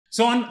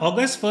So on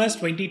August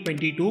 1st,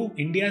 2022,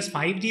 India's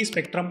 5G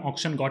spectrum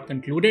auction got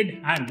concluded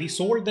and we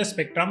sold the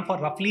spectrum for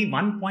roughly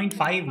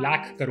 1.5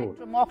 lakh crore.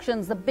 From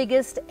auctions, the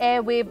biggest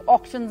airwave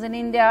auctions in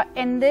India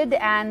ended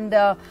and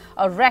a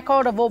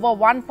record of over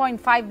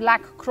 1.5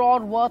 lakh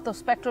crore worth of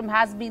spectrum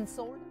has been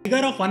sold. The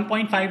figure of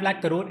 1.5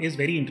 lakh crore is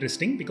very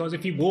interesting because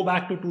if you go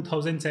back to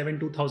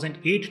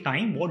 2007-2008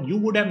 time, what you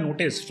would have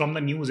noticed from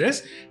the news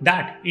is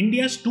that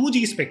India's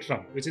 2G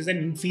spectrum, which is an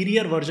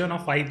inferior version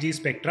of 5G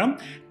spectrum,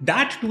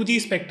 that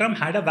 2G spectrum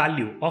had a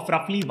value of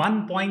roughly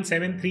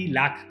 1.73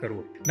 lakh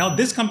crore. Now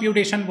this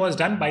computation was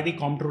done by the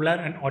Comptroller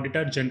and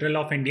Auditor General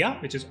of India,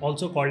 which is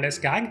also called as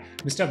CAG.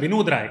 Mr.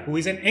 Vinod Rai, who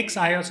is an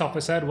ex-IAS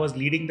officer, was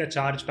leading the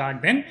charge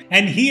back then,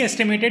 and he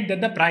estimated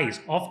that the price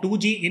of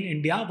 2G in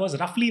India was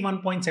roughly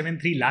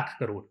 1.73 lakh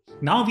crore.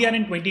 Now we are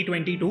in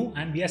 2022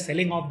 and we are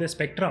selling off the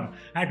spectrum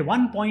at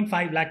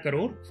 1.5 lakh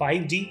crore.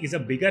 5G is a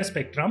bigger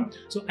spectrum,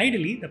 so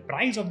ideally the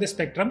price of the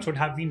spectrum should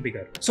have been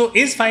bigger. So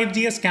is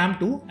 5G a scam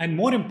too? And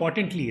more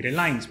importantly,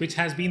 Reliance, which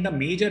has been the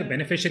major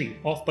beneficiary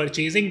of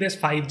purchasing this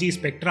 5G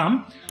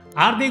spectrum,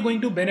 are they going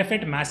to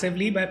benefit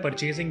massively by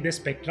purchasing this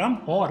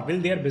spectrum, or will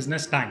their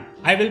business tank?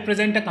 I will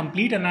present a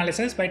complete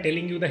analysis by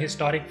telling you the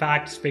historic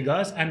facts,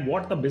 figures, and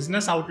what the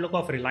business outlook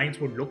of Reliance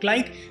would look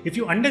like. If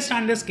you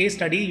understand this case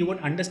study, you would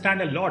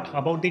understand a lot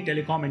about the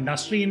telecom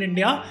industry in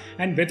India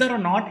and whether or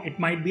not it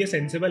might be a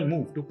sensible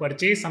move to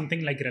purchase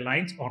something like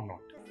Reliance or not.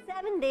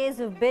 7 days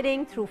of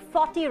bidding through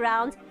 40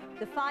 rounds.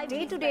 The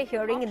day-to-day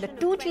hearing in the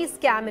 2G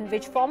scam in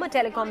which former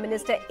Telecom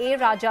Minister A.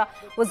 Raja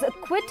was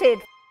acquitted.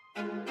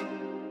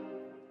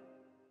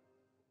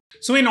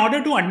 So in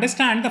order to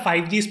understand the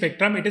 5G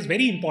spectrum, it is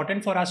very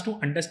important for us to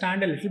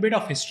understand a little bit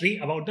of history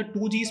about the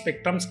 2G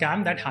spectrum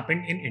scam that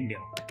happened in India.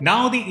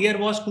 Now the year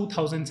was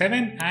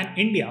 2007 and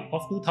India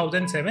of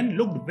 2007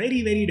 looked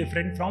very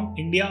different from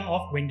India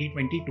of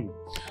 2022.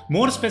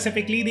 More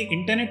specifically, the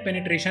internet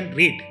penetration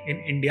rate in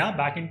India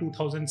back in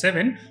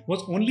 2007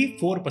 was only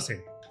 4%.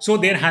 So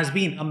there has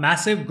been a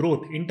massive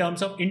growth in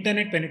terms of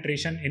internet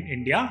penetration in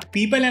India.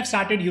 People have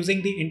started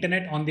using the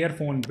internet on their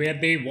phone where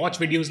they watch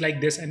videos like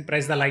this and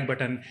press the like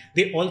button.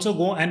 They also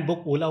go and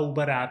book Ola,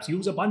 Uber apps,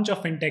 use a bunch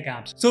of fintech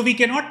apps. So we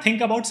cannot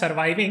think about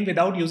surviving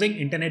without using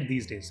internet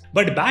these days.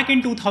 But back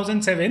in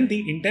 2007, the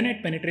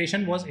internet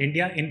penetration was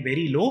India in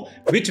very low,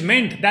 which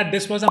meant that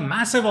this was a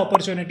massive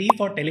opportunity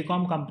for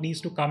telecom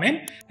companies to come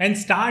in and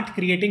start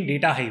creating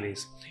data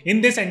highways.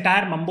 In this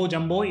entire mumbo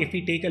jumbo, if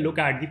we take a look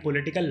at the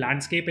political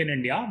landscape in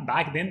India,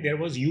 back then there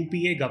was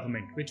UPA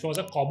government, which was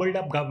a cobbled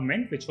up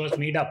government which was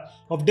made up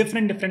of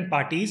different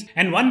parties,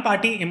 and one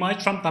party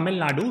emerged from Tamil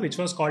Nadu which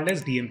was called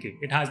as DMK.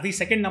 It has the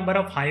second number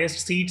of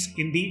highest seats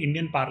in the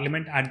Indian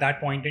Parliament at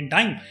that point in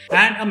time,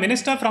 and a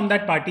minister from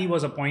that party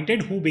was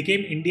appointed who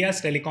became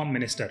India's telecom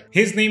minister.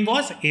 His name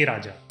was A.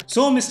 Raja.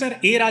 So Mr.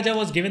 A. Raja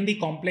was given the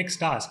complex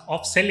task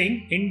of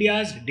selling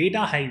India's data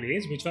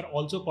highways, which were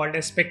also called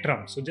as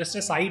spectrum. So just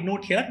a side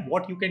note here,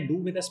 what you can do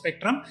with a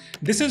spectrum.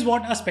 This is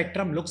what a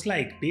spectrum looks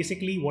like.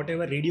 Basically,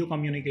 whatever radio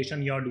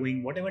communication you're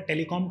doing, whatever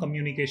telecom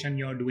communication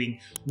you're doing,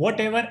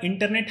 whatever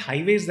internet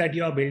highways that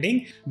you are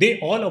building, they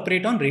all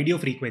operate on radio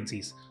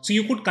frequencies. So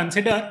you could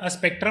consider a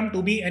spectrum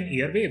to be an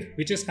airwave,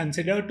 which is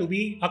considered to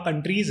be a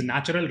country's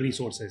natural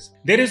resources.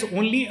 There is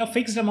only a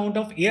fixed amount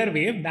of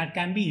airwave that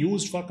can be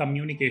used for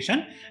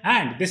communication,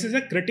 and this is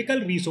a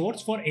critical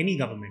resource for any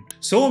government.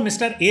 So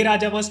Mr. A.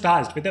 Raja was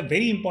tasked with a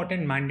very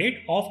important mandate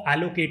of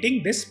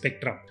allocating this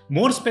spectrum.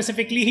 More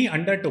specifically, he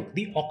undertook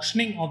the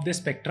auctioning of this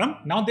spectrum.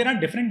 Now there are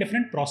different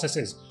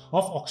processes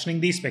of auctioning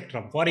the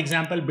spectrum. For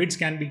example, bids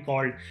can be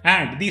called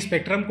and the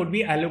spectrum could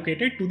be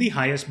allocated to the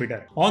highest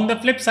bidder. On the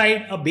flip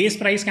side, a base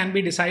price can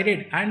be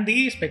decided and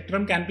the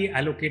spectrum can be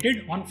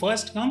allocated on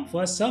first come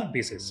first serve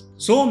basis.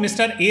 So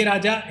Mr. A.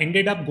 Raja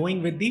ended up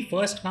going with the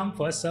first come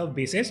first serve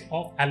basis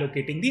of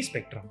allocating the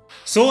spectrum.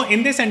 So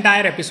in this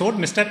entire episode,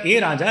 Mr.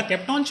 A. Raja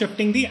kept on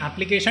shifting the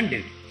application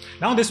date.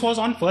 Now this was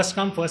on first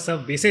come first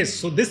serve basis,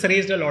 so this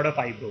raised a lot of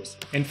eyebrows.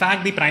 In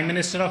fact, the Prime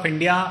Minister of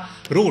India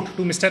wrote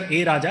to Mr.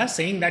 A. Raja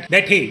saying that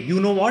hey, you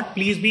know what,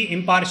 please be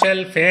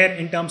impartial, fair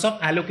in terms of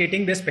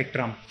allocating this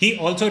spectrum. He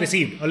also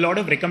received a lot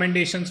of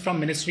recommendations from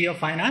Ministry of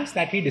Finance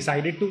that he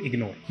decided to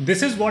ignore.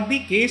 This is what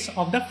the case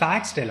of the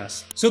facts tell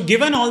us. So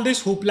given all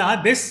this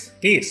hoopla, this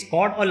case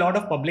caught a lot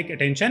of public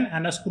attention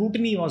and a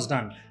scrutiny was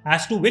done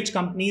as to which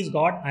companies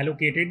got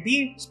allocated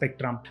the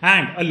spectrum,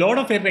 and a lot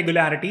of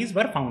irregularities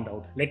were found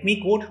out. Let me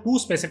quote two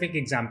specific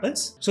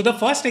examples. So the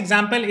first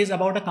example is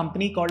about a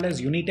company called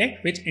as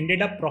Unitech, which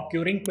ended up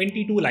procuring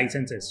 22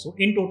 licenses. So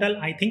in total,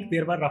 I think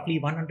there were roughly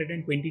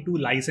 122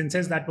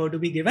 licenses that were to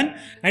be given,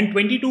 and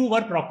 22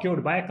 were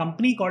procured by a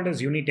company called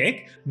as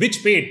Unitech,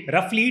 which paid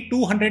roughly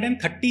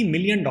 $230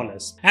 million.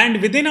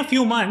 And within a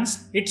few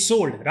months, it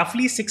sold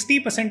roughly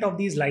 60% of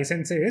these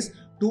licenses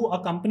to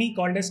a company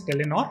called as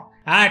Telenor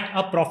at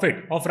a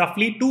profit of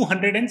roughly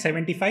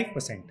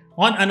 275%.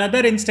 On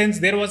another instance,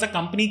 there was a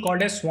company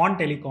called as Swan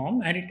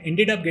Telecom, and it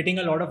ended up getting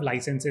a lot of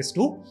licenses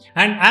too.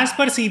 And as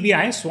per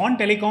CBI, Swan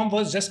Telecom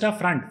was just a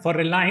front for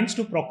Reliance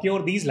to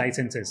procure these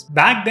licenses.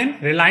 Back then,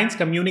 Reliance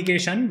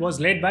Communication was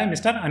led by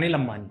Mr. Anil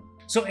Ambani.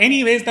 So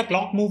anyways, the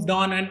clock moved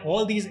on and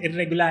all these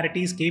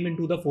irregularities came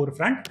into the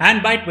forefront,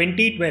 and by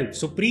 2012,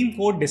 Supreme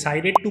Court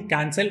decided to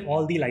cancel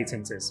all the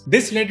licenses.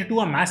 This led to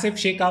a massive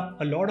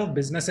shake-up. A lot of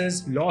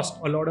businesses lost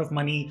a lot of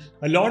money.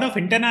 A lot of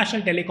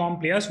international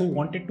telecom players who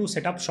wanted to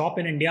set up shop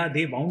in India,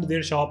 they wound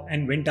their shop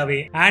and went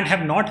away and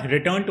have not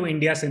returned to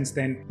India since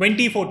then.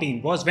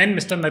 2014 was when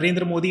Mr.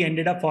 Narendra Modi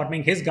ended up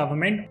forming his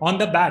government on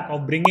the back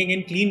of bringing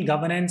in clean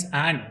governance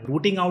and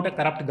rooting out a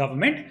corrupt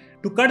government.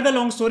 To cut the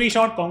long story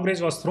short,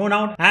 Congress was thrown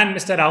out and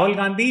Mr. Rahul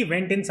Gandhi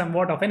went in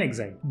somewhat of an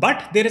exile.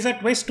 But there is a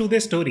twist to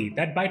this story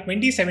that by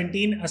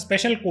 2017, a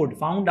special court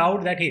found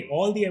out that hey,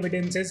 all the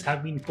evidences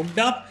have been cooked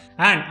up,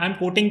 and I'm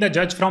quoting the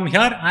judge from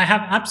here, I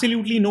have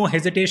absolutely no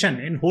hesitation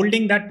in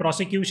holding that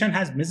prosecution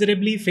has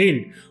miserably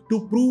failed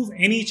to prove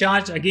any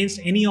charge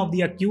against any of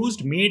the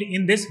accused made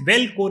in this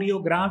well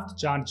choreographed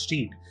charge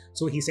sheet.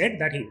 So he said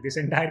that hey, this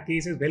entire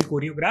case is well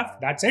choreographed,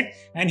 that's it,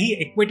 and he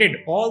acquitted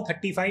all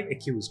 35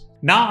 accused.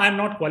 Now I am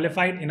not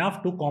qualified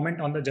enough to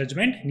comment on the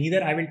judgment,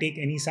 neither I will take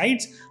any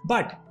sides,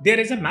 but there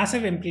is a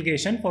massive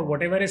implication for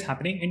whatever is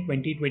happening in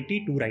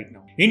 2022 right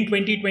now. In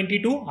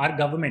 2022, our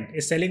government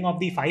is selling off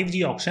the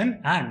 5G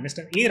auction and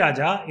Mr. A.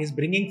 Raja is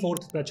bringing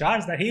forth the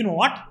charge that hey, you know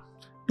what?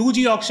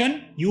 2G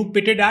auction, you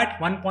pitted at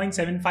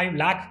 1.75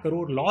 lakh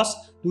crore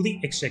loss to the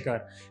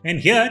exchequer. And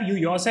here you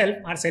yourself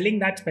are selling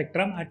that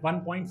spectrum at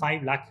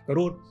 1.5 lakh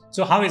crore.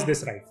 So how is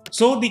this right?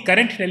 So the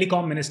current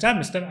telecom minister,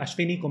 Mr.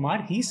 Ashwini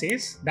Kumar, he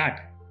says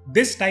that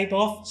this type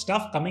of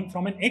stuff coming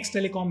from an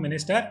ex-telecom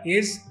minister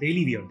is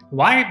really weird.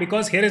 Why?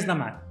 Because here is the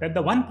math, that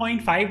the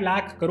 1.5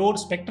 lakh crore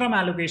spectrum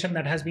allocation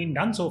that has been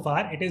done so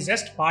far, it is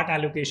just part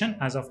allocation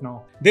as of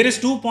now. There is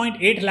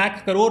 2.8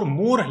 lakh crore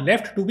more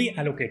left to be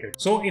allocated.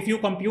 So if you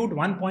compute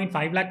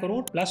 1.5 lakh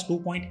crore plus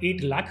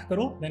 2.8 lakh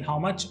crore, then how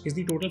much is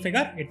the total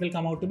figure? It will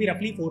come out to be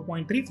roughly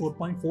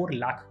 4.4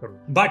 lakh crore.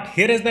 But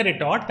here is the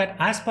retort that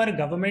as per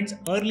government's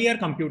earlier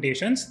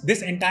computations,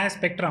 this entire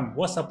spectrum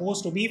was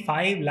supposed to be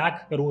 5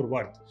 lakh crore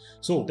worth.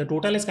 So the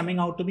total is coming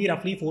out to be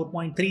roughly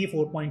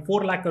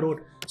 4.4 lakh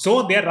crore.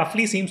 So there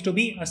roughly seems to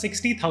be a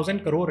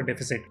 60,000 crore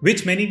deficit,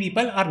 which many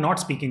people are not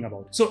speaking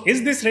about. So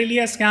is this really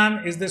a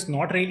scam? Is this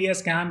not really a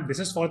scam? This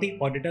is for the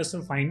auditors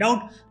to find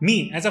out.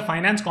 Me, as a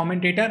finance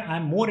commentator, I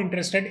am more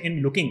interested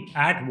in looking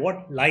at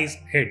what lies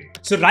ahead.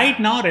 So right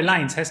now,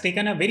 Reliance has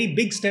taken a very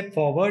big step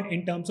forward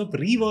in terms of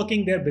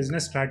reworking their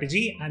business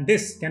strategy, and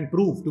this can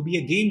prove to be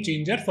a game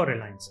changer for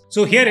Reliance.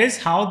 So here is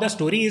how the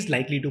story is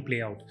likely to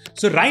play out.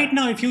 So right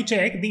now, if you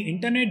check, the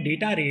internet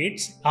data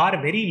rates are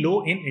very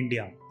low in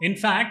India. In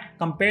fact,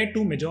 compared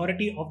to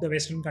majority of the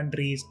Western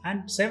countries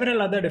and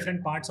several other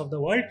different parts of the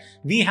world,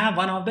 we have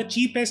one of the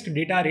cheapest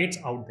data rates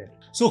out there.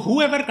 So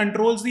whoever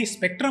controls the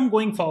spectrum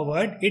going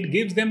forward, it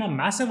gives them a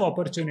massive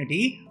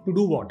opportunity to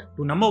do what?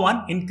 To number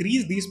one,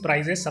 increase these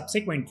prices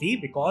subsequently,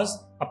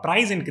 because a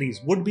price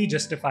increase would be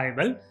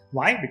justifiable.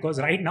 Why? Because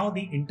right now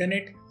the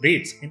internet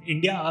rates in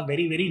India are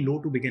very, very low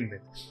to begin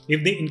with.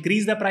 If they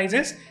increase the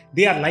prices,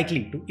 they are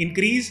likely to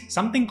increase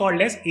something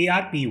called as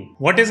ARPU.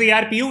 What is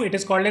ARPU? It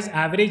is called as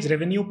average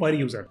revenue per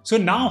user. So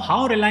now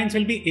how Reliance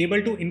will be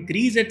able to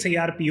increase its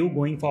ARPU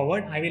going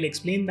forward, I will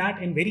explain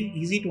that in very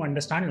easy to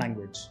understand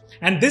language.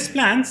 And this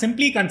plan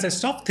simply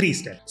consists of 3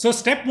 steps. So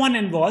step 1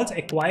 involves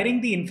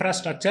acquiring the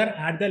infrastructure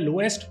at the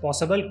lowest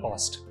possible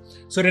cost.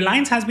 So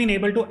Reliance has been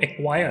able to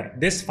acquire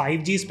this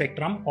 5G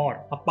spectrum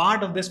or a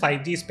part of this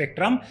 5G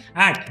spectrum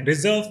at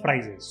reserve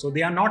prices. So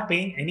they are not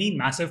paying any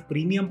massive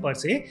premium per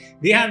se.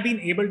 They have been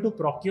able to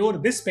procure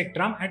this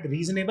spectrum at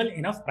reasonable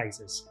enough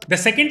prices. The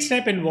second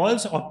step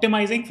involves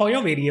optimizing for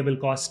your variable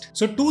cost.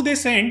 So to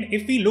this end,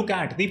 if we look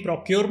at the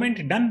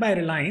procurement done by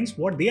Reliance,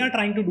 what they are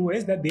trying to do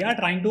is that they are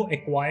trying to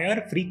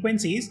acquire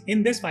frequencies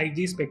in this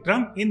 5G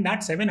spectrum in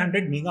that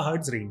 700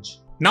 MHz range.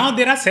 Now,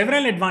 there are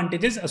several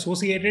advantages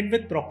associated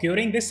with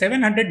procuring this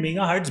 700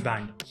 MHz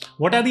band.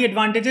 What are the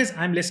advantages?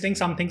 I'm listing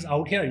some things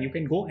out here. You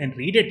can go and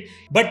read it.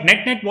 But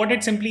net, what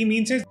it simply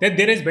means is that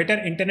there is better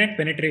internet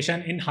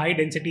penetration in high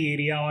density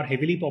area or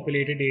heavily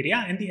populated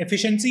area, and the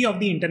efficiency of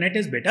the internet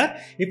is better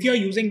if you're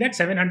using that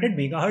 700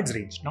 MHz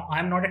range. Now,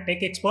 I'm not a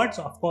tech expert,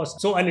 so of course,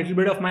 a little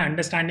bit of my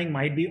understanding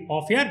might be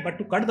off here. But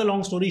to cut the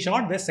long story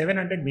short, this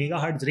 700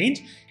 MHz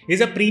range is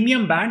a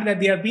premium band that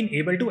they have been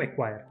able to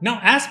acquire.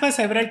 Now, as per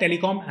several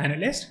telecom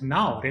analysts,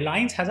 now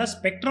Reliance has a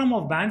spectrum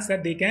of bands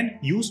that they can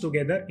use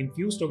together,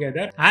 infuse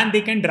together, and they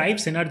can drive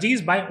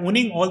synergies by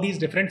owning all these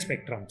different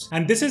spectrums.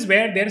 And this is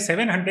where their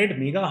 700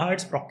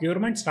 MHz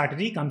procurement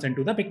strategy comes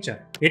into the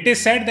picture. It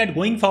is said that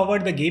going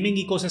forward, the gaming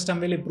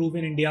ecosystem will improve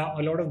in India.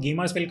 A lot of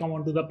gamers will come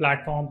onto the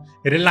platform.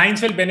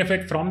 Reliance will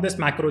benefit from this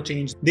macro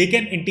change. They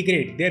can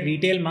integrate their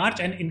retail march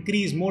and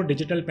increase more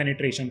digital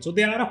penetration. So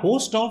there are a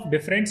host of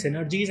different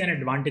synergies and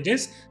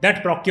advantages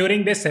that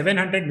procuring this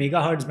 700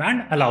 MHz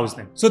band allows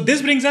them. So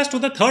this brings us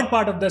to the third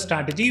part of the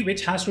strategy,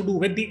 which has to do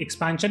with the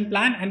expansion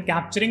plan and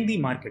capturing the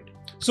market.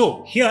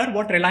 So here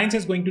what Reliance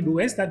is going to do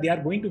is that they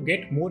are going to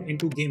get more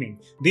into gaming.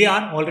 They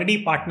are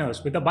already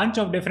partners with a bunch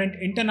of different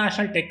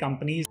international tech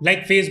companies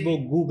like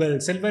Facebook,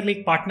 Google. Silver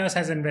Lake Partners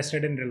has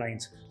invested in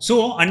Reliance.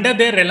 So under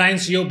their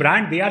Reliance Jio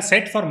brand, they are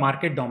set for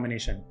market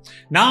domination.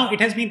 Now it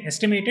has been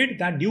estimated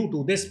that due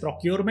to this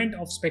procurement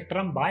of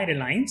spectrum by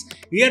Reliance,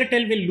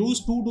 Airtel will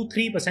lose 2 to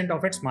 3%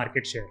 of its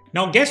market share.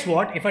 Now guess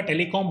what? If a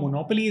telecom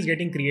monopoly is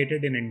getting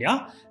created in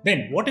India,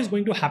 then what is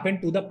going to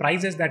happen to the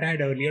prices that I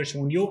had earlier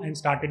shown you and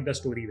started the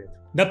story with?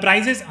 The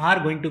prices are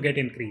going to get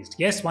increased.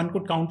 Yes, one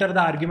could counter the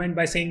argument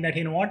by saying that,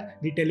 you know what,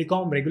 the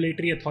Telecom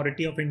Regulatory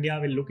Authority of India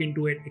will look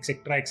into it,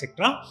 etc.,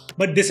 etc.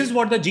 But this is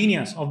what the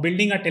genius of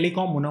building a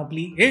telecom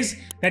monopoly is,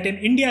 that in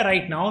India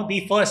right now,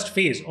 the first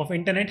phase of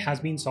internet has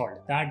been solved,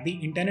 that the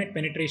internet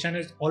penetration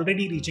is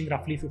already reaching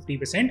roughly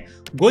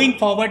 50%. Going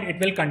forward, it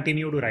will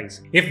continue to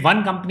rise. If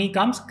one company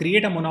comes,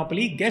 create a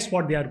monopoly, guess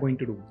what they are going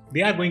to do?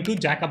 They are going to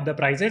jack up the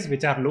prices,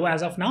 which are low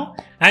as of now.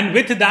 And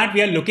with that,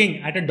 we are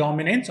looking at a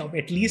dominance of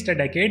at least a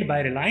decade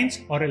by Reliance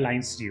or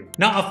Reliance Jio.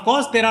 Now, of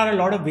course, there are a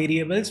lot of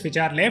variables which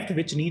are left,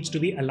 which needs to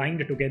be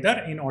aligned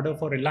together in order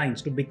for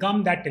Reliance to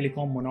become that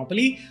telecom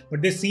monopoly,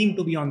 but they seem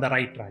to be on the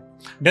right track.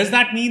 Does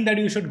that mean that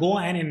you should go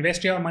and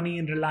invest your money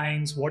in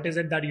Reliance? What is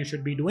it that you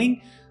should be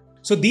doing?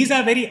 So these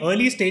are very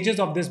early stages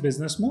of this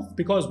business move,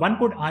 because one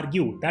could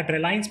argue that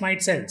Reliance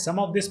might sell some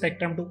of this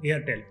spectrum to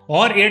Airtel,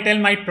 or Airtel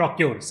might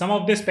procure some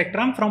of this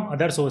spectrum from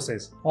other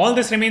sources. All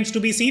this remains to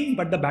be seen,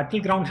 but the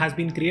battleground has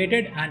been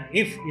created, and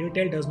if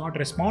Airtel does not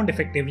respond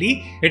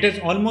effectively, it is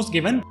almost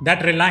given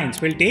that Reliance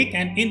will take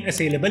an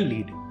inassailable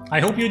lead.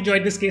 I hope you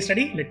enjoyed this case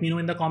study. Let me know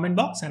in the comment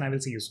box, and I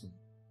will see you soon.